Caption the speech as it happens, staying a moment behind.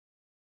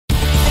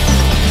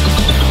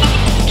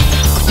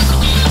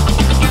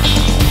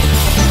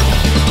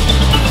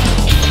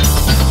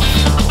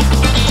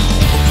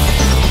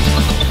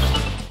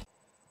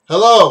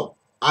Hello,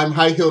 I'm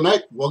High Heel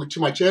Knight. Welcome to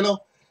my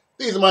channel.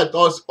 These are my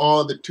thoughts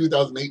on the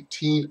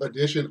 2018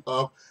 edition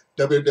of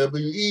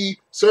WWE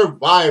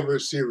Survivor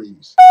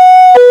Series.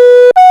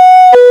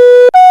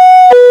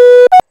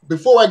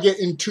 Before I get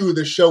into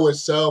the show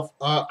itself,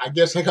 I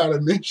guess I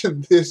gotta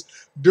mention this.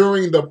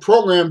 During the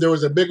program, there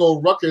was a big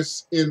old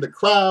ruckus in the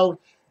crowd,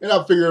 and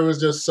I figured it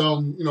was just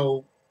some,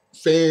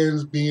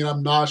 fans being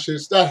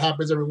obnoxious. That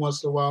happens every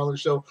once in a while on the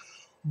show.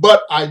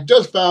 But I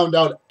just found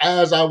out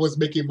as I was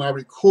making my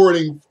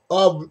recording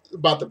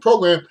about the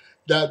program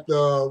that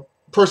the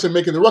person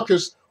making the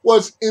ruckus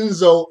was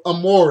Enzo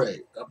Amore.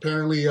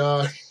 Apparently,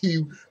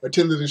 he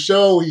attended the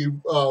show. He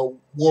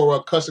wore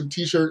a custom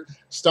T-shirt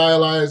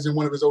stylized in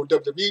one of his old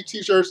WWE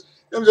T-shirts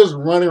and was just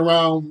running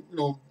around,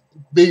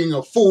 being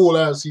a fool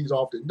as he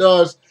often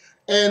does.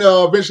 And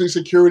eventually,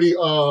 security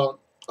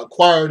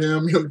acquired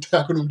him,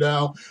 tackled him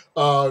down,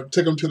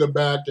 took him to the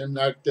back, and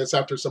I guess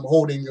after some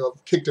holding,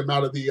 kicked him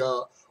out of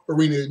the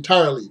arena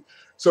entirely.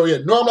 So yeah,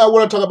 normally I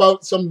want to talk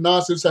about some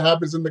nonsense that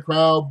happens in the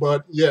crowd,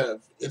 but yeah,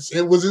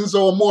 it was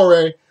Enzo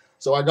Amore,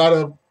 so I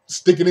gotta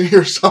stick it in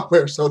here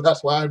somewhere. So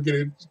that's why I'm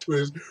getting to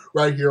this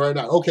right here, right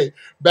now. Okay,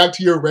 back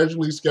to your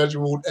originally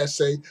scheduled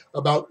essay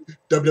about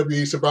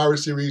WWE Survivor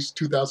Series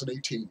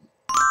 2018.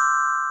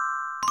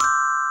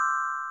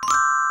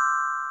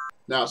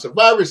 Now,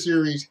 Survivor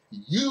Series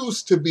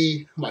used to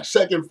be my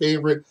second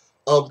favorite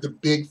of the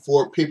big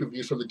four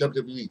pay-per-views from the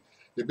WWE.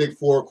 The big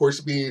four, of course,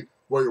 being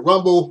Royal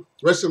Rumble,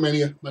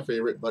 WrestleMania, my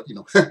favorite, but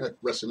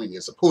WrestleMania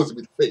is supposed to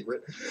be the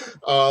favorite,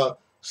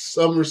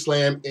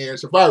 SummerSlam, and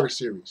Survivor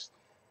Series.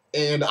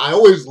 And I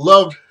always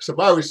loved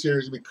Survivor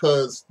Series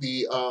because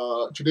the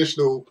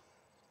traditional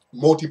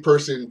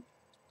multi-person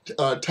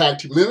tag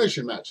team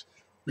elimination match,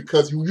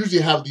 because you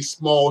usually have these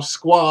small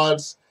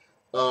squads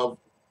of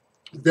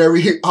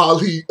very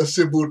oddly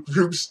assembled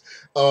groups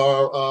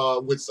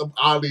with some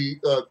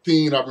oddly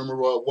theme. I remember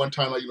one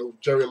time,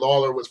 Jerry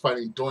Lawler was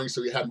fighting Doink,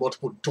 so you had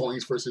multiple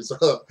Doinks versus,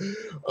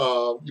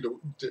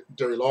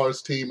 Jerry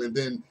Lawler's team. And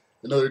then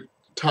another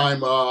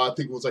time, I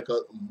think it was like a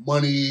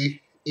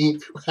Money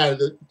Inc. had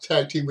a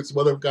tag team with some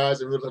other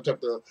guys, and really like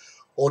the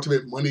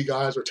Ultimate Money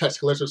guys or Tax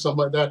Collectors or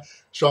something like that.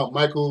 Shawn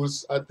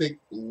Michaels, I think,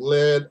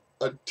 led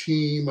a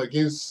team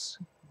against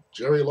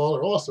Jerry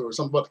Lawler also, or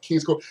something about the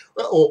King's Court,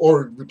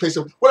 or replace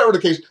him, whatever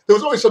the case. There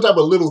was always some type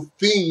of little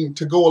theme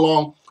to go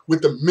along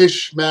with the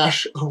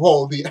mishmash of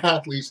all the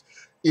athletes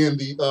in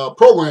the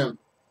program.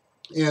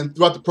 And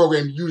throughout the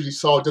program, you usually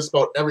saw just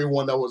about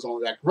everyone that was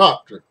on that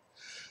roster.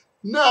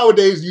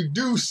 Nowadays, you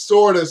do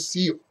sort of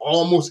see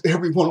almost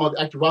everyone on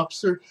the active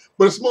roster,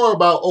 but it's more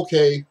about,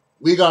 okay,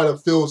 we got to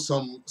fill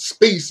some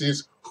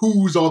spaces,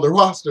 who's on the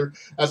roster,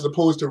 as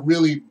opposed to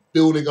really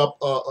building up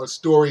a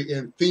story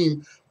and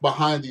theme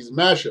behind these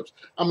mashups.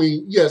 I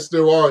mean, yes,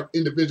 there are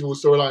individual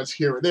storylines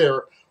here and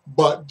there,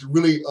 but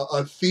really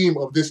a theme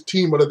of this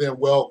team other than,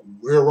 well,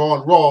 we're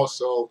on Raw,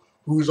 so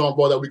who's on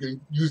Raw that we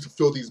can use to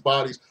fill these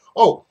bodies?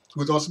 Oh,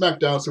 who's on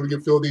SmackDown so we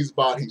can fill these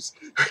bodies?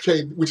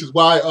 Okay, which is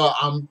why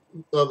I'm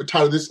the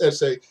title of this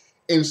essay,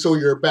 And So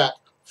You're Back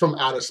from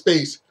Outer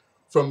Space,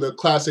 from the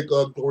classic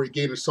Glory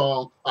Gaynor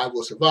song, I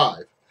Will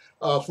Survive.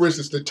 For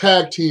instance, the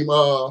tag team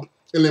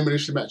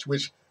elimination match,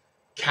 which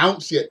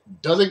counts yet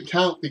doesn't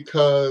count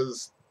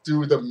because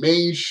through the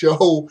main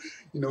show,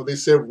 they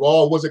said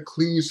Raw was a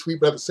clean sweep,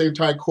 but at the same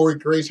time, Corey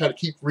Graves had to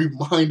keep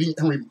reminding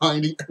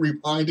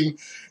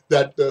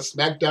that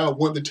SmackDown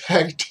won the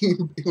tag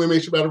team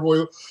elimination battle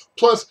royal.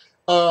 Plus,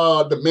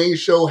 the main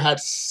show had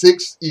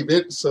 6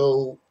 events,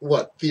 so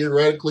what?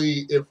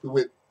 Theoretically, if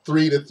with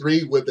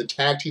 3-3, would the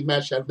tag team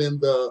match have been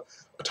the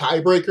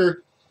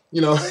tiebreaker?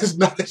 It's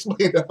not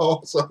explained at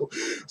all. So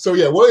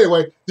yeah. Well,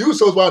 anyway, the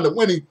Usos wound up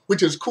winning,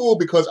 which is cool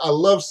because I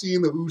love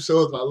seeing the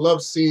Usos and I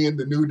love seeing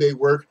the New Day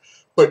work.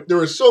 But there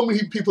are so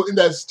many people in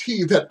that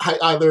team that I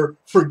either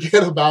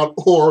forget about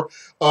or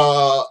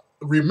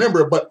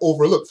remember but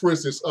overlook. For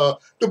instance,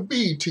 the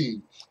B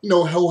team,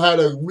 who had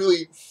a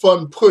really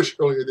fun push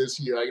earlier this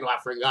year. I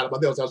forgot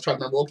about that. I was trying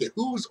to remember, okay,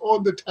 who's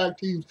on the tag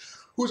teams?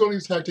 Who's on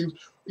these tag teams?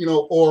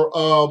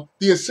 Or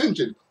the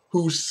Ascension,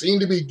 who seem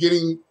to be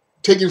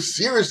taken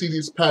seriously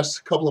these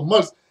past couple of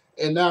months,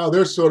 and now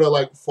they're sort of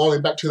like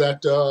falling back to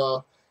that,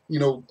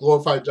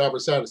 glorified jobber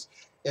status.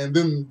 And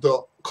then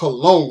the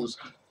Clones,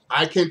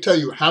 I can't tell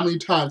you how many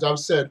times I've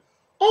said,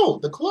 oh,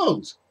 the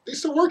Clones, they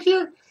still work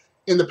here?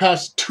 In the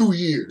past 2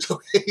 years,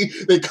 okay?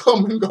 They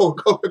come and go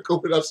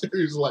without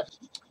serious life.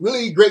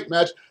 Really great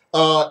match,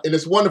 and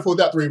it's wonderful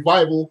that the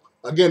Revival,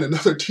 again,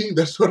 another team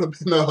that's sort of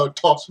been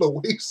tossed to the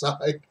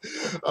wayside,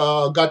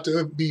 got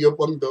to be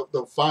among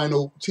the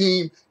final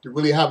team to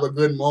really have a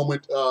good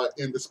moment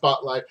in the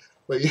spotlight.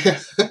 But yeah,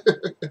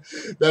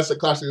 that's a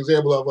classic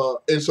example of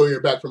And So You're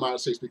Back from Outer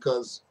Space,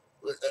 because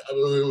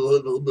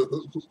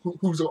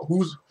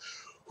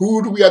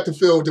who do we have to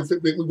fill to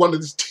fit one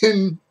of this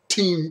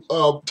 10-team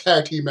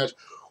tag team match?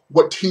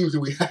 What teams do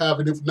we have?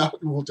 And if not,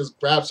 we'll just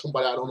grab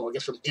somebody, I don't know, I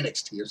guess from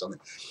NXT or something.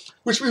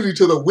 Which brings me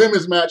to the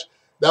women's match.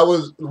 That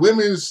was the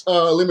women's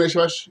elimination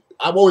match.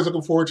 I'm always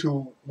looking forward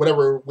to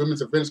whatever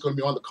women's event is going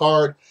to be on the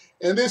card.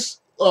 And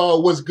this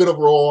was good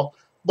overall.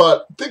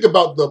 But think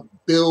about the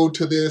build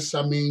to this.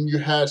 I mean, you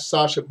had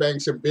Sasha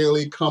Banks and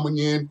Bayley coming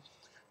in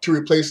to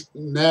replace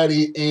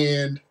Natty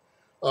and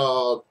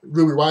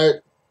Ruby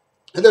Riott.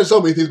 And there's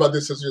so many things about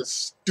this that's just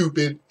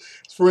stupid.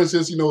 For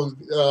instance,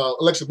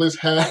 Alexa Bliss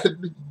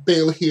had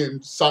Bayley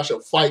and Sasha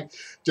fight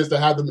just to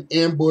have them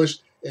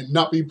ambushed and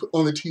not be put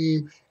on the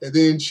team. And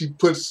then she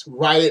puts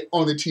Riott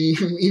on the team,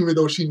 even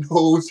though she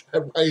knows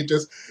that Riott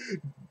just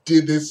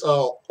did this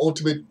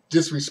ultimate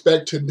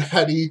disrespect to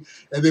Natty.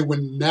 And then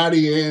when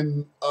Natty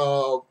and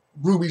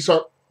Ruby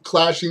start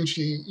clashing,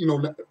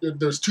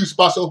 there's 2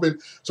 spots open,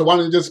 so why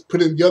don't you just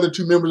put in the other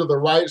 2 members of the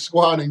Riott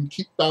Squad and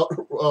keep out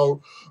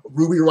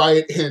Ruby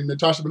Riott and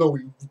Natasha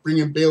Minogue, bring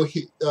in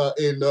Bayley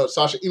and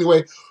Sasha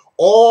anyway,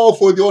 all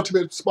for the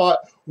ultimate spot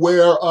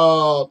where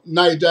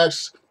Nia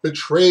Jax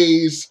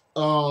betrays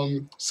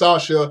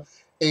Sasha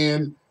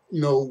and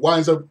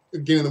winds up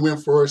getting the win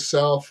for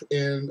herself,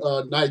 and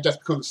Nia Jax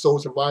becomes the sole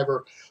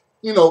survivor.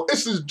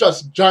 This is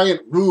just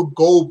giant Rube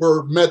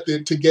Goldberg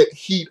method to get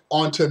heat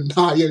onto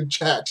Nia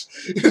Jax.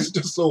 It's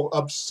just so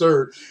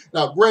absurd.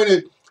 Now,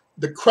 granted,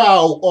 the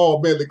crowd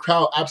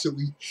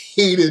absolutely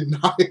hated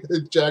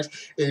Nia Jax,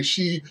 and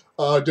she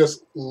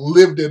just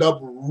lived it up,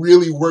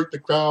 really worked the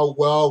crowd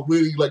well,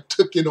 really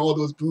took in all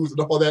those boos and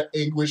all that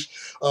anguish.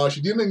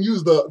 She didn't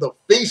use the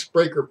face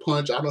breaker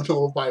punch. I don't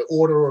know if by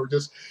order or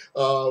just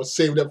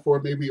saved up for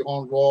maybe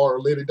on Raw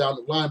or later down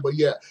the line. But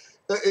yeah,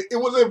 it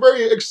was a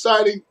very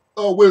exciting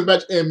women's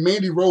match. And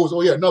Mandy Rose,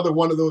 another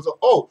one of those.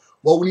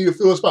 We need to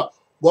fill a spot.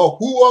 Well,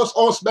 who else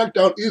on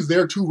SmackDown is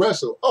there to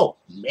wrestle? Oh,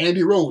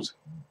 Mandy Rose.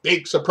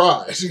 Big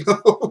surprise,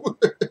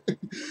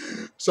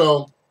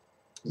 So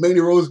Mandy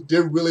Rose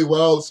did really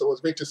well. So it's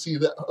great to see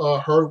that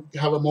her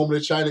have a moment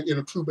of shine and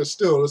improve. But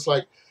still, it's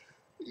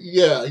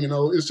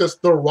it's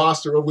just the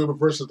roster of women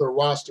versus the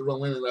roster of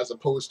women, as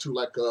opposed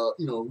to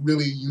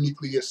really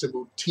uniquely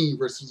assembled team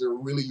versus a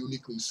really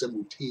uniquely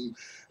assembled team.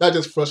 That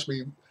just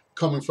frustrates me,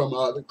 coming from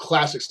the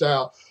classic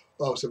style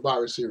of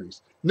Survivor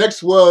Series.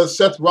 Next was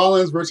Seth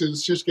Rollins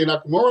versus Shinsuke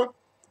Nakamura.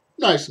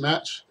 Nice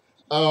match.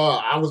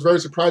 I was very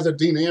surprised that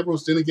Dean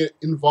Ambrose didn't get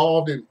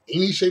involved in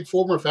any shape,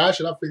 form, or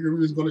fashion. I figured he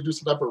was going to do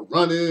some type of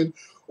run-in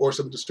or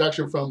some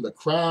distraction from the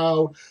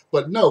crowd.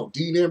 But no,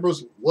 Dean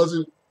Ambrose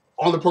wasn't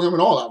on the program at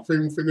all. I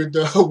figured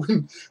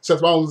when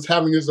Seth Rollins was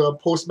having his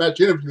post-match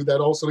interview that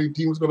also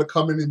Dean was going to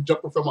come in and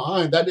jump from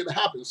behind. That didn't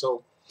happen.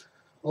 So,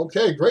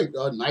 okay, great.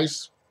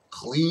 Nice,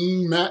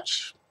 clean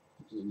match.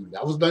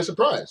 That was a nice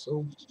surprise.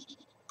 So,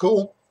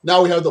 cool.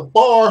 Now we have the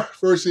Bar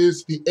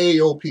versus the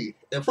AOP.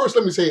 And first,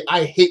 let me say,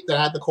 I hate that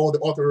I have to call the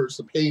authors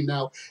of pain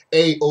now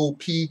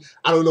AOP.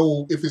 I don't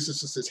know if it's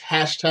just this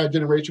hashtag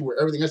generation where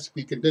everything has to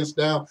be condensed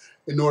down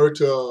in order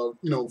to,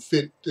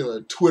 fit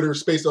Twitter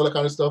space, all that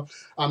kind of stuff.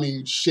 I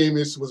mean,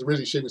 Sheamus was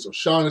originally Sheamus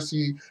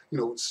O'Shaughnessy.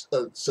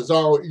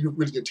 Cesaro,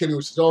 originally continued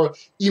with Cesaro.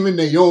 Even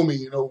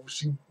Naomi,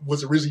 she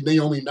was originally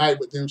Naomi Knight,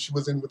 but then she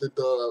was in with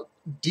the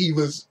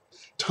Divas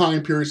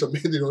time period, so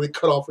maybe they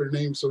cut off her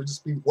name, so it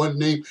just be one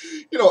name.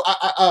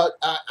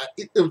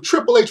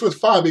 Triple H was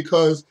fine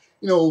because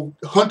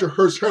Hunter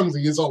Hearst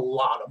Helmsley is a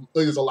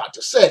lot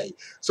to say.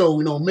 So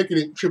making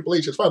it Triple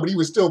H is fine, but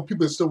people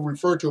still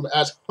refer to him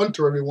as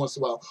Hunter every once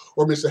in a while,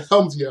 or Mr.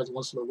 Helmsley every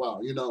once in a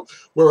while.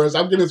 Whereas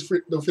I'm getting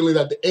the feeling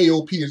that the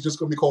AOP is just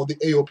going to be called the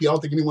AOP. I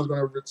don't think anyone's going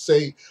to ever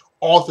say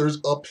Authors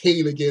of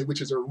Pain again,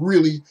 which is a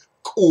really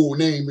cool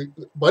name.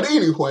 But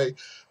anyway,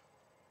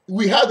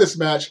 we had this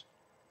match.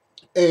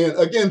 And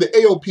again, the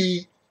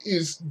AOP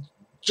is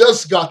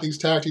just got these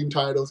tag team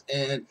titles,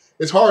 and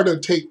it's hard to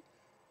take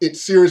it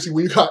seriously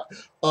when you got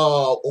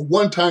a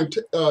one-time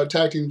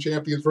tag team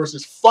champions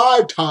versus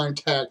 5-time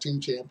tag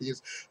team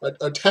champions,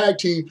 a tag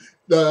team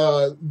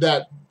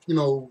that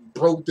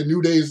broke the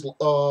New Day's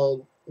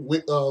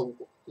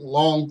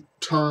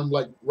long-term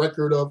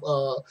record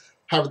of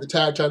having the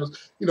tag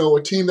titles.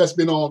 A team that's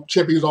been on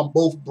champions on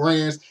both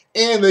brands,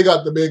 and they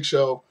got the Big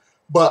Show.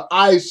 But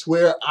I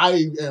swear,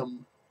 I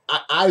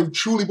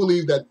truly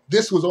believe that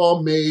this was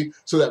all made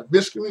so that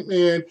Vince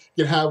McMahon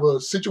can have a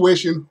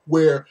situation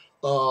where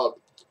the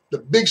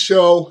Big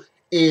Show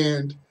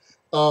and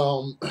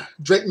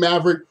Drake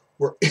Maverick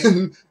were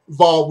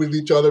involved with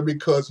each other,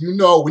 because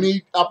when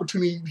any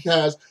opportunity he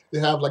has to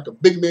have a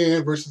big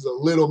man versus a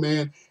little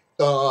man,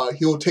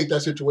 he'll take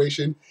that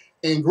situation.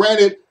 And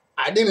granted,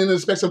 I didn't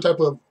expect some type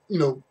of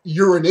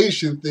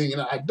urination thing,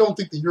 and I don't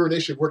think the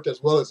urination worked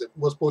as well as it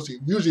was supposed to.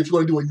 Usually, if you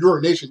want to do a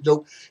urination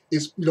joke,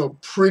 it's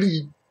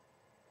pretty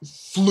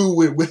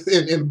fluid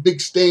and big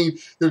stain.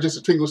 They're just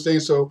a twinkle stain,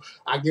 so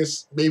I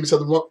guess maybe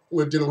something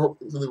didn't work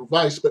with the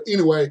device. But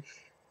anyway,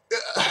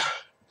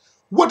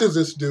 what does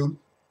this do?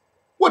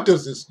 What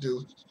does this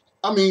do?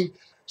 I mean,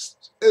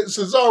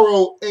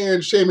 Cesaro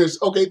and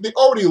Sheamus, okay, they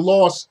already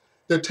lost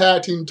their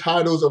tag team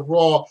titles of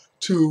Raw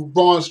to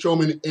Braun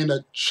Strowman and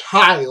a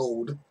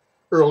child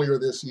earlier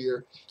this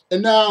year.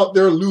 And now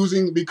they're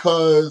losing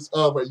because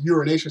of a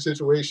urination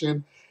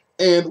situation.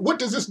 And what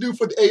does this do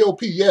for the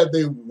AOP? Yeah,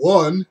 they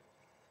won,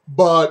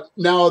 but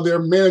now their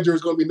manager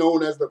is going to be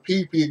known as the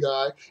PP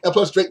guy. And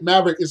plus, Drake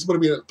Maverick is going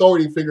to be an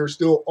authority figure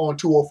still on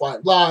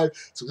 205 Live.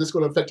 So this is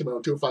going to affect him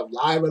on 205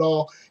 Live at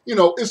all. You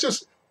know, it's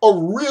just a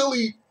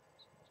really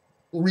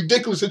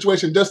ridiculous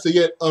situation just to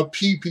get a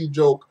PP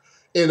joke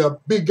and a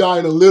big guy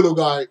and a little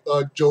guy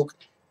joke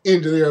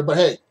into there. But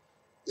hey,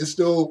 it's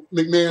still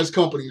McMahon's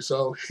company.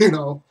 So, you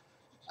know,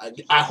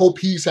 I hope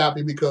he's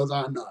happy because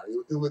I'm not.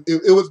 It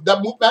was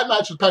that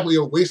match was practically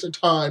a waste of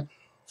time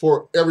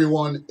for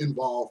everyone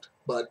involved.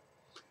 But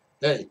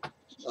hey,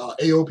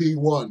 AOP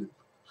won.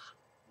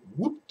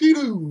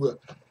 Whoop-de-doo.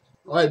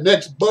 All right,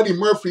 next, Buddy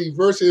Murphy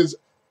versus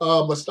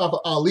Mustafa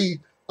Ali.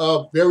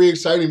 Very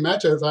exciting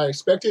match as I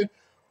expected.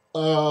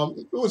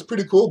 It was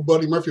pretty cool.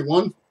 Buddy Murphy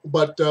won,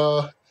 but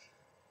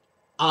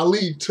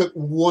Ali took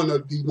one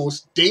of the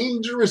most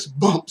dangerous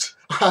bumps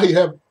I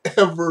have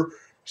ever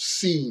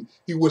seen.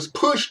 He was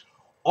pushed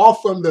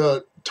off from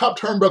the top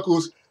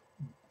turnbuckles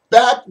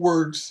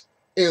backwards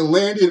and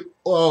landed,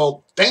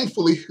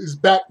 thankfully, his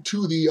back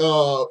to the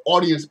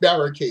audience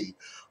barricade.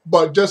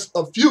 But just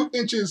a few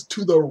inches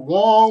to the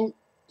wrong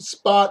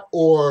spot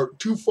or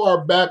too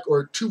far back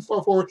or too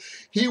far forward,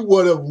 he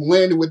would have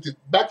landed with the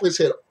back of his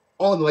head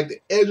on like the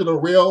edge of the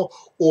rail,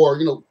 or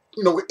it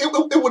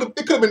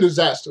could have been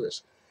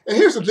disastrous. And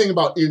here's the thing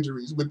about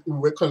injuries when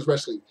it comes to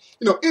wrestling.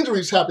 You know,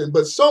 injuries happen,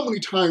 but so many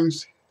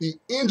times the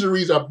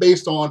injuries are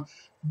based on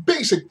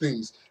basic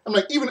things. I'm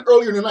like, even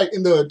earlier in the night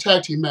in the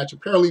tag team match,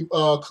 apparently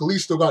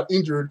Kalisto got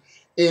injured.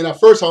 And at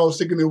first I was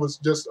thinking it was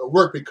just a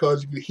work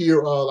because you could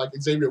hear like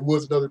Xavier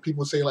Woods and other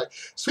people saying like,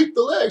 sweep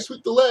the leg,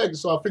 sweep the leg.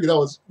 So I figured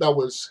that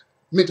was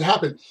meant to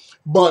happen.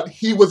 But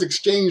he was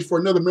exchanged for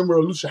another member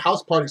of Lucha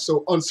House Party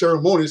so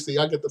unceremoniously.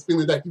 I get the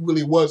feeling that he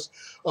really was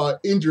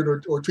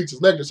injured or tweaked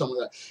his leg or something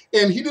like that.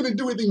 And he didn't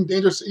do anything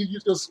dangerous. He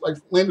just like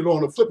landed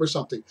on a flip or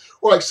something.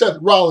 Or like Seth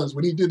Rollins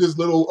when he did his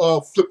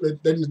little flip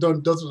that he's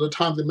done dozens of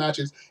times in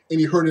matches and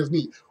he hurt his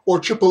knee. Or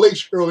Triple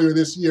H earlier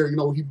this year, you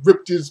know, he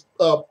ripped his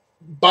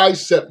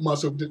bicep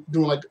muscle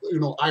doing like, you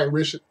know,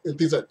 Irish and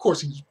things like. Of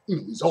course he's, you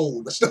know, he's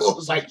old, but still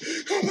it's like,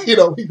 you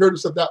know, he hurt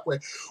himself that way.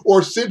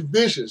 Or Sid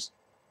Vicious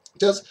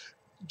just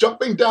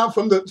jumping down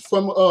from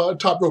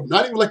top rope,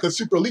 not even like a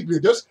super elite,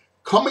 just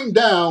coming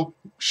down,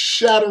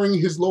 shattering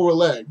his lower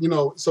leg. You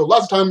know, so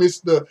lots of times it's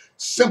the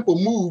simple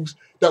moves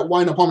that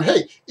wind up harming.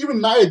 Hey,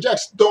 even Nia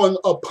Jax throwing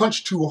a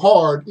punch too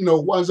hard, you know,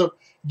 winds up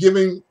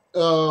giving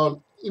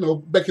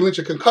Becky Lynch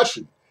a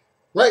concussion,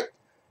 right?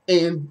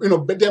 And, you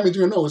know,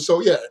 damaging her nose.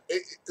 So yeah,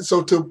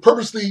 so to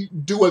purposely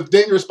do a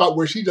dangerous spot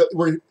where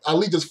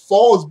Ali just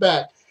falls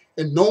back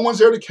and no one's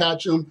there to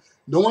catch him.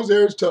 No one's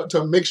there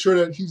to make sure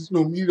that he's,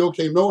 you know,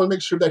 okay. No one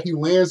makes sure that he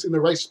lands in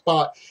the right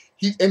spot.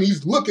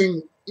 He's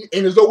looking,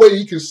 and there's no way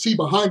he can see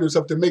behind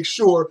himself to make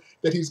sure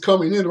that he's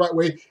coming in the right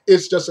way.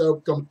 It's just a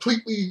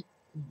completely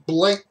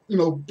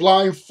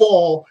blind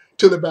fall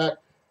to the back.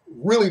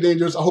 Really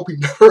dangerous. I hope he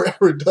never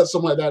ever does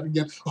something like that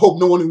again. I hope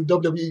no one in the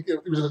WWE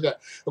does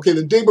that. Okay,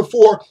 the day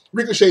before,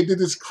 Ricochet did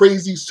this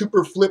crazy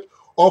super flip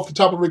off the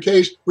top of a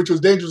cage, which was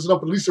dangerous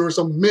enough. At least there were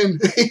some men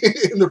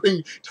in the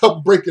ring to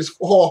help break his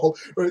fall,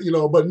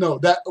 But no,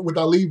 that with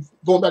Ali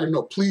going back and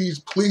no,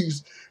 please,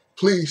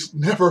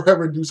 never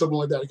ever do something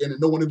like that again. And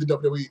no one in the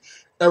WWE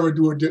ever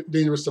do a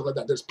dangerous stuff like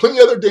that. There's plenty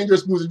of other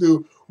dangerous moves to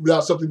do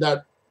without something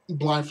that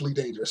blindly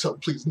dangerous. So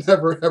please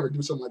never ever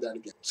do something like that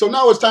again. So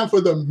now it's time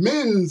for the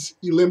men's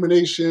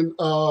elimination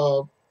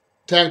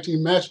tag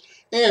team match.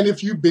 And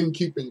if you've been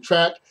keeping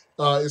track,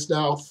 it's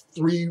now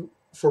 3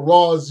 for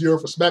Raw, 0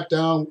 for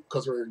SmackDown,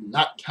 because we're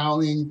not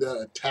counting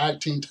the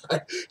tag team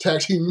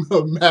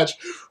match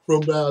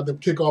from the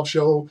kickoff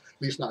show,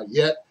 at least not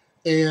yet.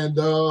 And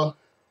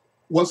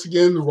once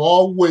again,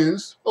 Raw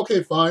wins.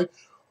 Okay, fine.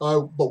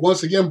 But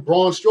once again,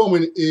 Braun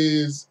Strowman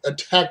is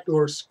attacked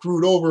or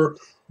screwed over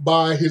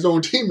by his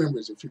own team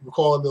members. If you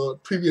recall, the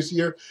previous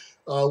year,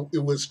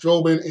 it was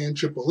Strowman and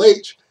Triple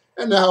H.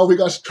 And now we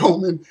got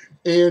Strowman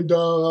and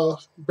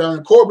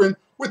Baron Corbin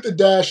with the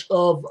dash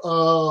of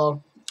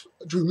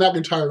Drew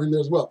McIntyre in there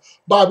as well.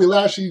 Bobby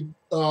Lashley,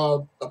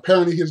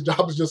 apparently his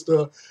job is just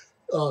to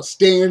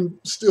stand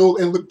still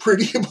and look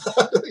pretty.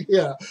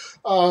 Yeah.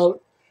 I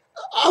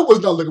was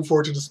not looking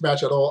forward to this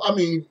match at all. I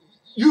mean,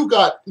 you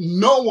got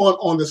no one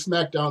on the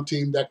SmackDown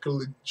team that could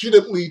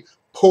legitimately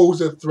pose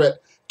a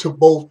threat to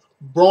both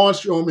Braun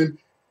Strowman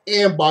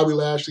and Bobby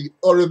Lashley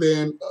other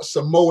than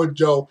Samoa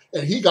Joe,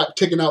 and he got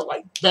taken out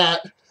like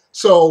that.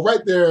 So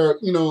right there,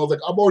 like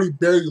I'm already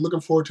barely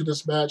looking forward to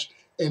this match.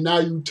 And now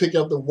you take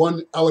out the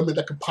one element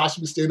that could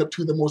possibly stand up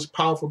to the most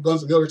powerful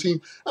guns of the other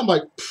team. I'm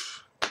like,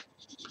 pfft.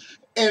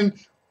 And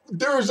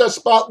there was that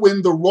spot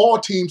when the Raw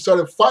team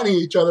started fighting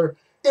each other,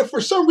 and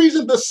for some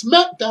reason the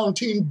SmackDown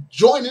team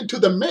joined into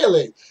the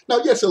melee. Now,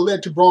 yes, it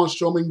led to Braun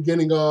Strowman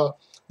getting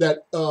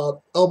that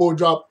elbow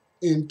drop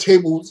in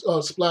table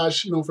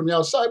splash, from the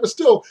outside. But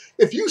still,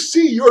 if you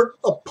see your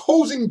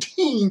opposing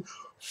team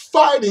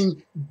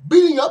fighting,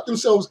 beating up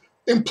themselves,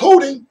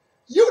 imploding,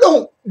 you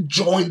don't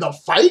join the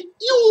fight.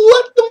 You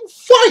let them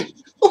fight,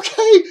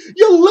 okay?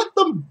 You let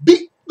them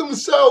beat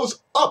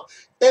themselves up.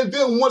 and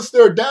then once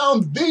they're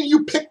down, then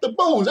you pick the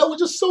bones. That was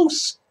just so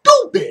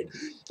stupid.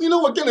 You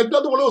know, again,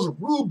 another one of those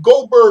Rube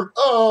Goldberg,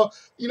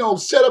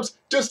 setups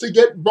just to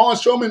get Braun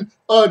Strowman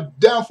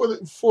down for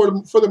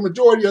the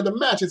majority of the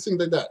match and things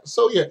like that.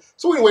 So yeah.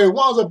 So anyway, it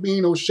winds up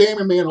being Shane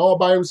McMahon all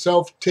by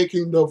himself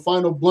taking the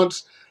final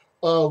blunts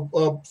from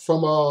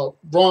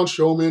Braun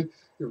Strowman.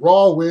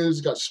 Raw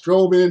wins. Got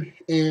Strowman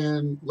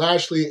and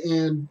Lashley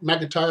and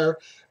McIntyre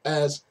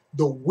as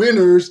the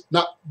winners,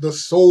 not the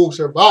sole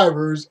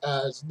survivors,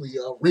 as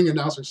the ring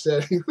announcer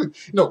said.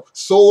 No,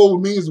 soul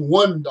means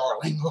one,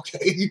 darling.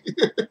 Okay.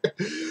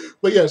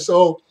 But yeah,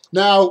 so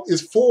now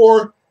it's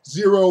 4-0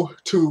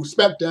 to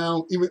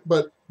SmackDown.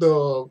 But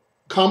the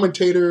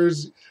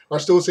commentators are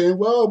still saying,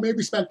 well,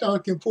 maybe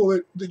SmackDown can pull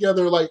it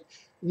together. Like,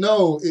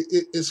 no,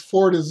 it's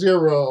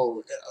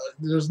 4-0.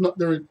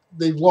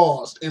 They've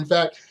lost. In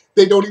fact,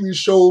 they don't even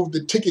show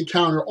the ticket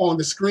counter on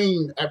the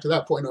screen after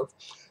that point.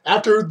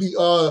 After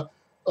the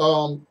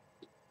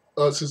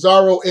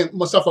Cesaro and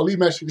Mustafa Ali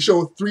match, they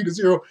show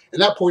 3-0. At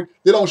that point,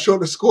 they don't show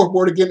the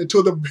scoreboard again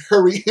until the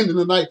very end of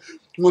the night,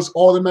 once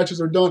all the matches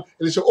are done,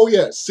 and they show,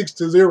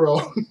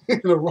 6-0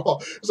 in a Raw.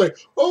 It's like,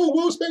 well,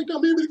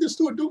 SmackDown, maybe they can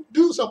still do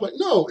something. Like,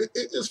 no,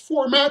 it's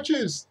 4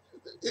 matches.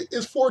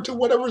 It's 4 to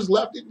whatever's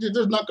left.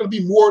 There's not going to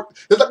be more.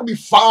 There's not going to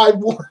be 5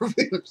 more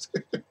winners.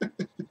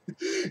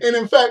 And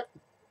in fact,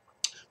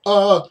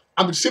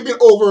 I'm skipping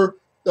over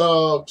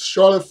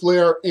Charlotte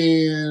Flair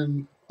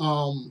and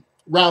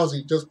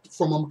Rousey just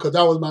from them because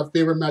that was my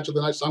favorite match of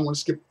the night. So I'm going to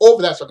skip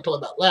over that so I can talk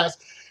about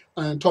last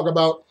and talk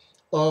about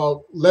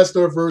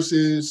Lesnar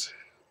versus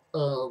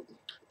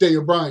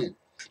Daniel Bryan.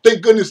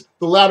 Thank goodness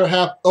the latter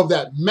half of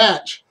that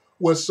match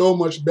was so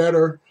much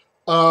better.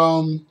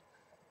 And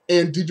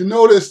did you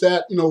notice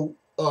that,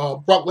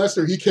 Brock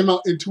Lesnar, he came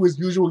out into his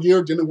usual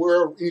gear, didn't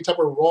wear any type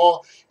of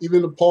Raw,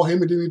 even Paul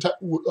Heyman didn't any type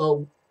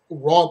of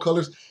Raw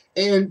colors.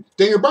 And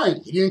Daniel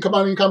Bryan, he didn't come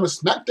out in any kind of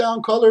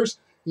SmackDown colors.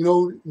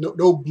 No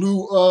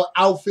blue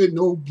outfit,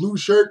 no blue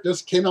shirt,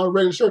 just came out in a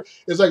regular shirt.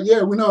 It's like,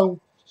 yeah, we know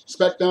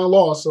SmackDown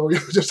lost, so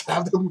just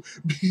have them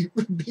be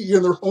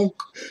in their own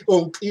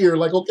gear.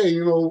 Like, okay,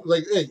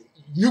 hey,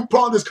 you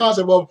put on this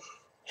concept of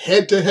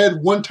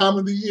head-to-head one time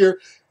of the year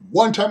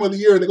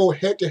they go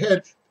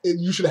head-to-head, and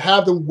you should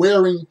have them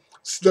wearing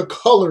the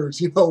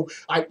colors.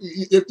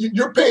 If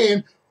you're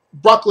paying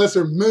Brock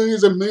Lesnar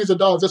millions and millions of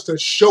dollars just to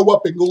show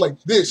up and go like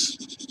this,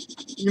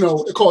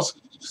 it costs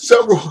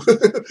several.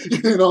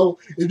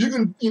 If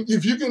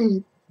you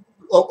can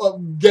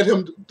get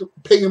him to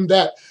pay him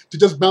that to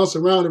just bounce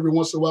around every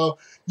once in a while,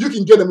 you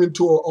can get him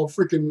into a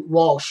freaking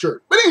Raw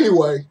shirt. But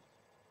anyway,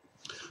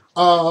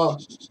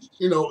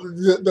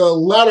 the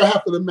latter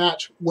half of the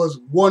match was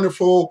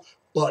wonderful,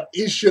 but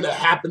it should have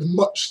happened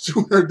much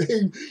sooner.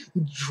 They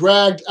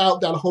dragged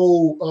out that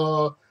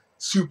whole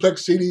Suplex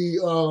City,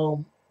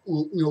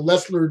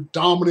 Lesnar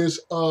dominance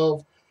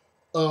of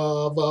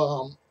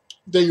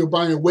Daniel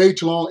Bryan way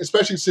too long,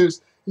 especially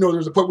since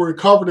there's a point where he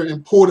covered it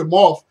and pulled him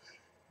off.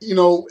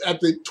 Towards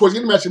the end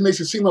of the match, it makes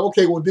it seem like,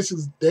 okay, well, this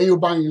is Daniel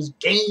Bryan's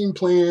game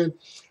plan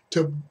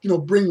to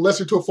bring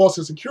Lesnar to a false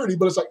sense of security.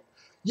 But it's like,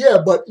 yeah,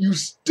 but you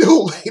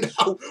still laid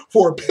out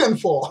for a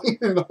pinfall.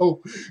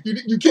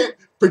 You can't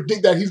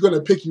predict that he's going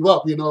to pick you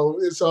up.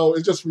 So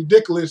it's just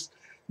ridiculous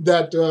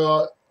that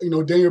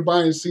Daniel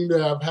Bryan seemed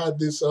to have had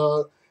this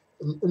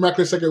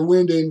miraculous second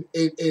wind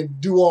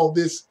and do all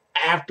this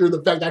after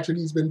the fact.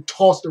 Actually, he's been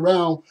tossed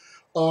around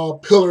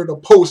pillar to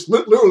post,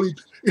 literally,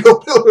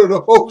 pillar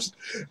to post.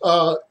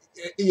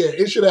 Yeah,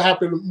 it should have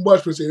happened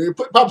much sooner. It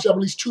probably should have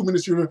at least 2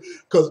 minutes sooner,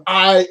 because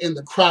I and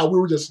the crowd, we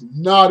were just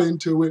not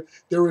into it.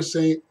 They were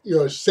saying,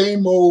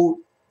 same old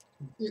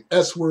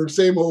S word,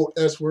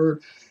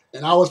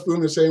 and I was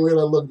feeling the same way.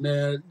 Like, look,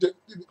 man,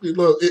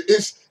 look,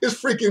 it's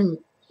freaking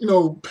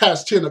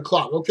past 10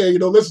 o'clock. Okay,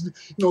 let's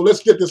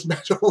get this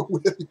match over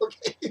with.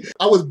 Okay,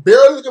 I was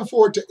barely looking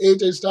forward to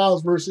AJ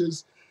Styles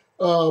versus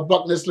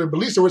Brock Lesnar, but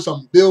at least there was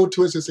some build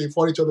to it since they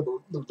fought each other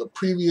the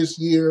previous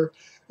year.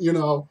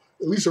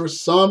 At least there was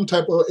some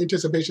type of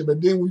anticipation,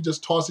 but then we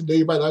just tossed it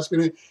Dave by last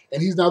minute,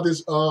 and he's now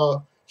this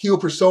heel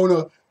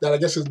persona that I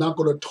guess is not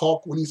going to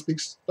talk when he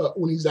speaks,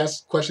 when he's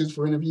asked questions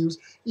for interviews.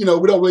 We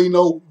don't really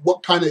know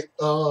what kind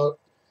of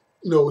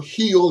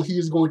heel he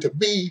is going to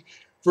be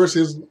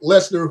versus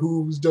Lesnar,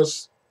 who's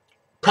just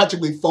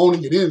practically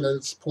phoning it in at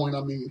this point.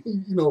 I mean,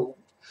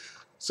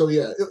 so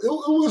yeah, it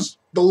was,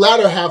 the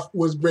latter half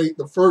was great.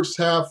 The first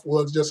half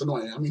was just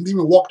annoying. I mean, they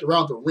even walked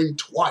around the ring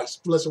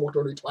twice. Lesnar walked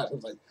around the ring twice. I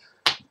was like,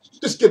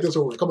 just get this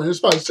over with. Come on, it's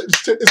past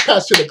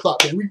 10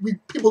 o'clock, man. We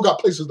people got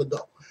places to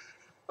go.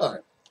 All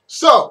right.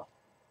 So,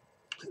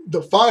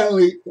 not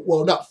finally,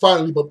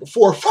 but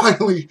before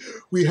finally,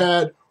 we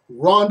had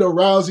Ronda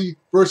Rousey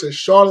versus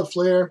Charlotte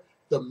Flair,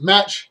 the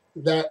match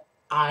that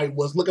I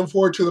was looking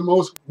forward to the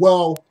most.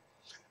 Well,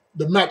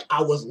 the match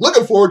I was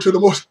looking forward to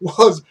the most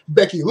was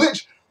Becky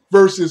Lynch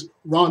versus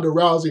Ronda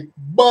Rousey,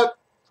 but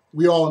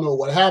we all know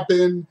what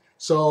happened.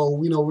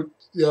 So,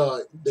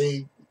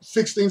 they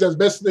fixed things as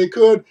best as they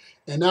could,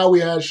 and now we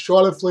had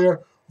Charlotte Flair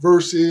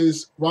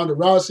versus Ronda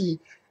Rousey,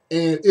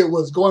 and it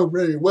was going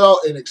very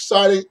well and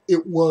exciting.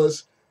 It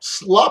was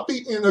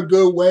sloppy in a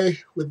good way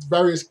with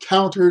various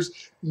counters.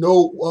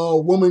 No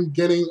woman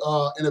getting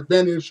an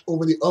advantage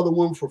over the other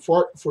one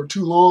for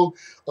too long,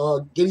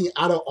 getting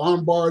out of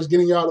arm bars,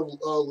 getting out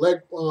of leg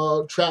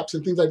traps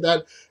and things like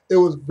that. It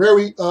was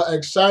very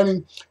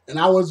exciting, and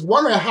I was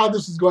wondering how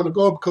this is going to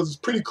go, because it's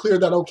pretty clear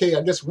that, okay,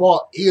 I guess Raw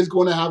is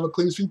going to have a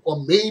clean sweep,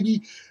 or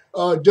maybe,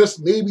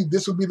 just maybe,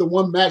 this will be the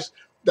one match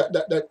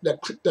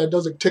that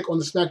doesn't tick on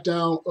the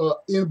SmackDown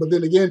end. But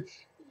then again,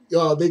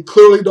 they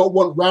clearly don't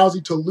want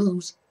Rousey to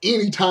lose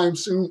anytime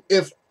soon,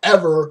 if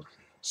ever.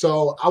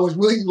 So I was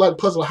really like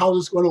puzzled how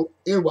this is going to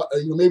end.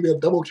 Maybe a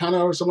double count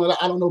out or something like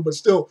that. I don't know, but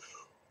still,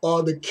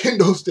 the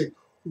kendo stick.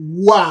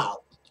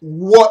 Wow,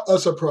 what a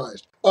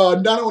surprise!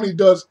 Not only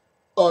does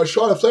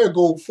Charlotte Flair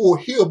go full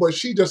heel, but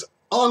she just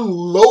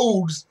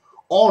unloads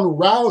on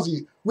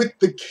Rousey with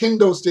the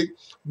kendo stick,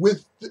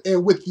 with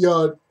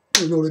the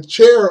the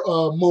chair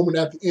moment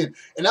at the end,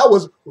 and that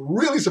was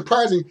really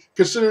surprising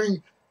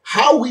considering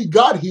how we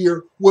got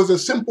here was a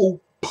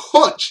simple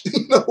punch,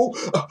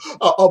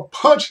 a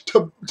punch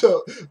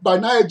by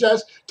Nia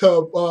Jax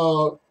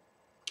to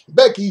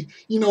Becky,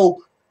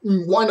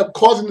 wind up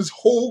causing this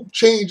whole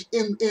change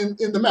in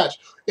the match.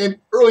 And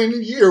early in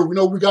the year,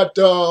 we got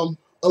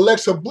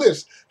Alexa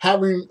Bliss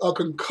having a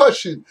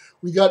concussion.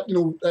 We got, as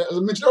I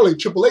mentioned earlier,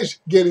 Triple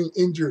H getting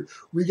injured.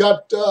 We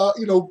got,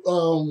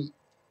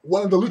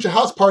 one of the Lucha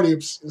House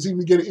Party seemed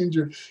to get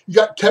injured. You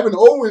got Kevin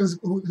Owens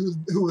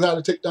who had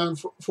to take down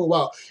for a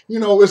while.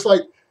 It's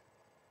like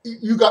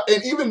you got,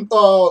 and even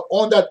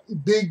on that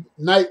big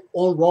night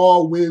on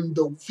Raw when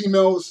the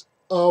females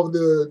of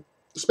the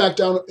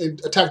SmackDown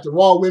attacked the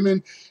Raw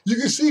women, you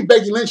can see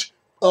Becky Lynch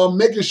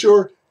making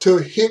sure to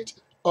hit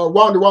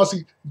Ronda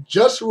Rousey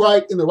just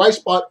right in the right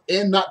spot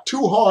and not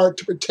too hard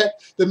to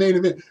protect the main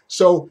event.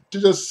 So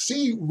to just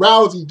see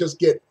Rousey just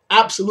get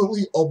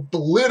absolutely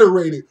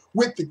obliterated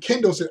with the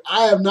kendo stick,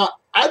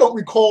 I don't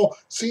recall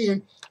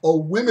seeing a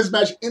women's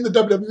match in the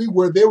WWE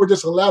where they were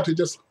just allowed to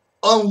just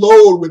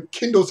unload with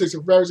kendo sticks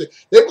and various.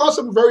 They've got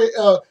some very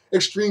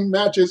extreme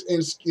matches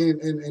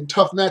and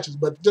tough matches,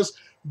 but just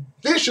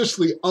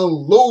viciously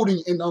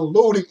unloading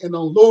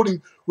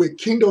with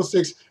kendo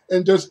sticks,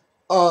 and just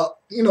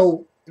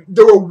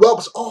there were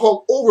whelps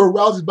all over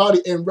Rousey's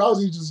body, and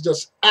Rousey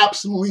just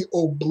absolutely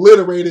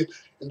obliterated,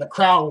 and the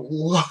crowd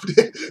loved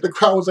it. The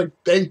crowd was like,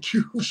 "Thank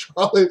you,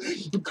 Charlotte."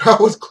 The crowd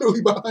was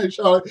clearly behind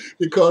Charlotte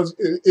because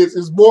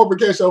it's more of a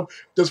case of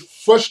just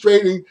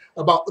frustrating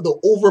about the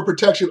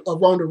overprotection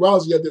of Ronda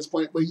Rousey at this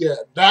point. But yeah,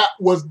 that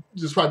was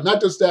just right. Not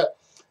just that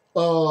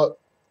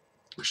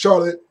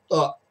Charlotte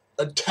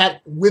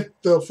attacked with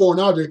the foreign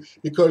object,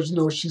 because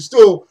she's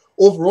still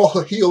overall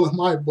a heel in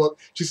my book.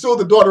 She's still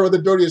the daughter of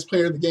the dirtiest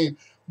player in the game,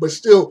 but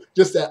still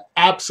just that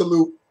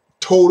absolute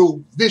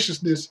total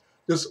viciousness,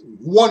 just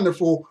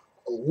wonderful.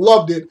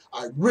 Loved it.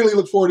 I really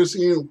look forward to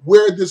seeing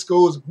where this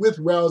goes with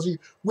Rousey,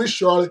 with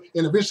Charlotte,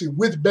 and eventually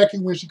with Becky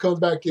when she comes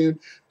back in.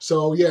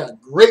 So yeah,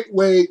 great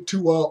way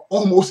to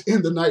almost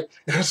end the night.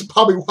 And that's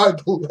probably why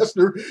the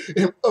Lesnar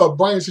and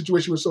Bryan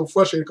situation was so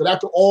frustrating, because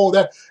after all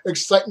that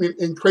excitement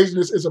and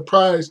craziness and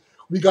surprise,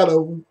 we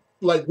gotta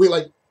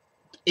wait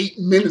 8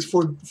 minutes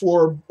for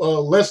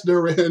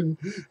Lesnar and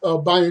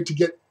Bryan to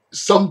get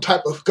some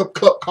type of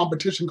cup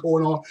competition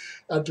going on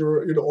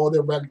after all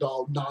their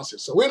ragdoll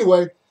nonsense. So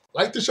anyway,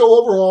 like the show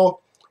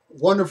overall,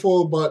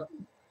 wonderful, but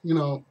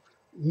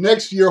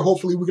next year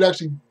hopefully we can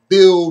actually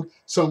build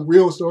some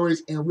real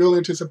stories and real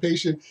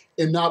anticipation,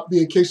 and not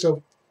be a case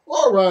of,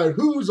 all right,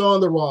 who's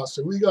on the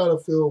roster? We gotta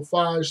fill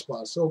 5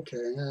 spots.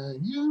 Okay,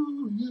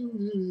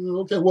 you.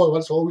 Okay, well,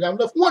 that's all we got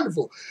left.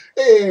 Wonderful,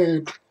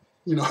 and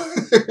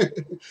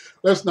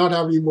let's not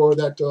have any more of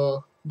that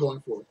going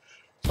forward.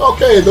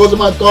 Okay, those are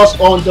my thoughts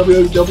on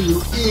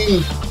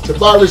WWE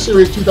Survivor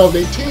Series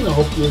 2018. I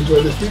hope you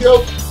enjoyed this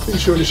video. Be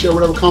sure to share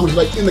whatever comments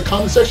you like in the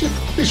comment section.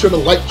 Be sure to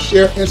like,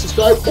 share, and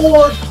subscribe,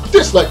 or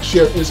dislike,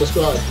 share, and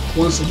subscribe.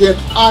 Once again,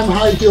 I'm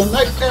High Heel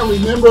Knight, and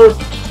remember,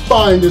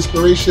 find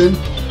inspiration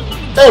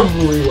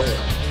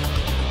everywhere.